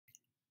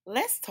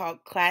Let's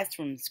talk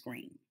Classroom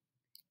Screen.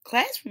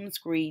 Classroom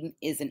Screen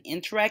is an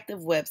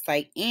interactive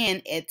website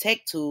and a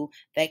tech tool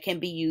that can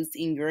be used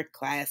in your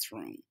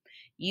classroom.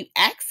 You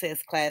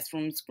access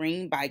Classroom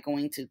Screen by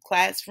going to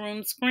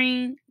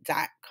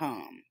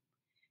classroomscreen.com.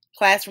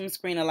 Classroom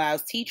Screen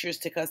allows teachers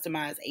to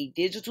customize a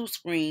digital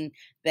screen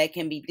that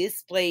can be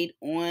displayed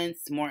on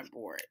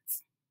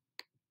smartboards.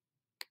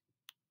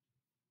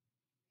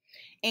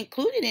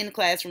 Included in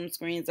Classroom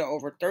Screens are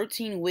over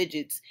 13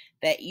 widgets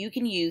that you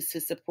can use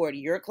to support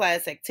your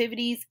class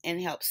activities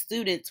and help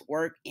students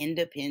work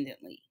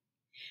independently.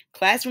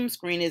 Classroom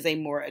Screen is a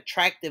more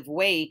attractive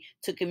way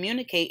to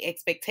communicate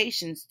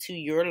expectations to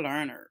your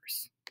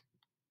learners.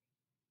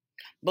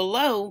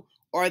 Below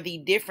are the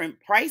different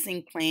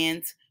pricing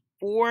plans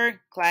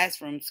for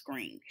Classroom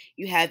Screen.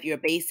 You have your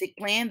basic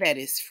plan that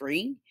is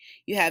free.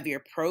 You have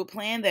your pro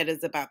plan that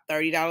is about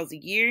 $30 a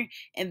year.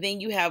 And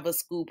then you have a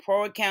School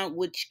Pro account,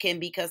 which can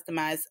be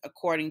customized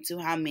according to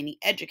how many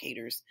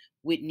educators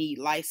would need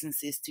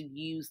licenses to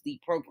use the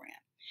program.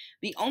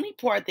 The only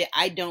part that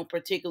I don't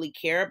particularly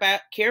care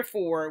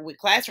for with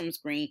Classroom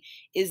Screen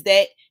is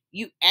that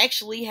you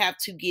actually have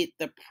to get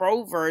the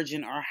pro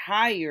version or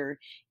higher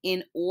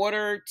in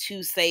order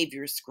to save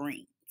your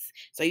screens.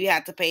 So you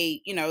have to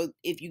pay,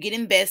 if you get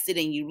invested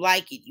and you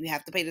like it, you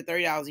have to pay the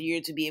 $30 a year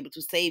to be able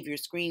to save your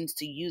screens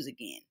to use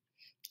again.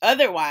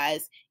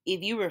 Otherwise,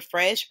 if you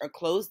refresh or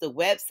close the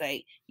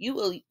website, you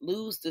will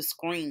lose the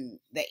screen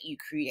that you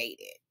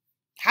created.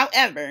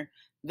 However,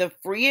 the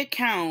free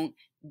account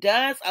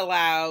does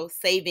allow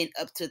saving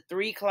up to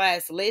 3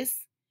 class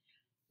lists,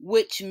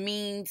 which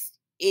means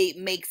it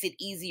makes it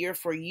easier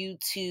for you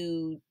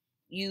to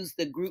use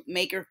the group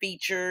maker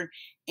feature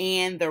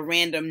and the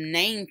random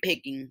name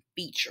picking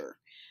feature.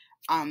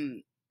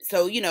 With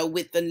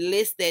the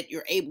list that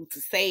you're able to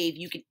save,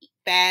 you can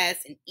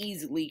fast and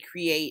easily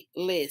create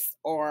lists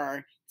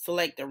or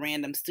select a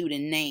random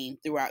student name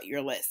throughout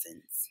your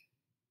lessons.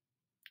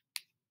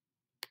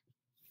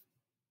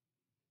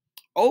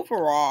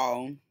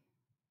 Overall,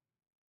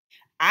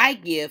 I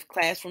give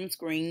Classroom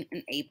Screen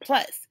an A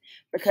plus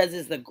because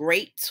it's a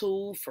great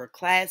tool for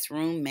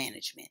classroom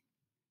management.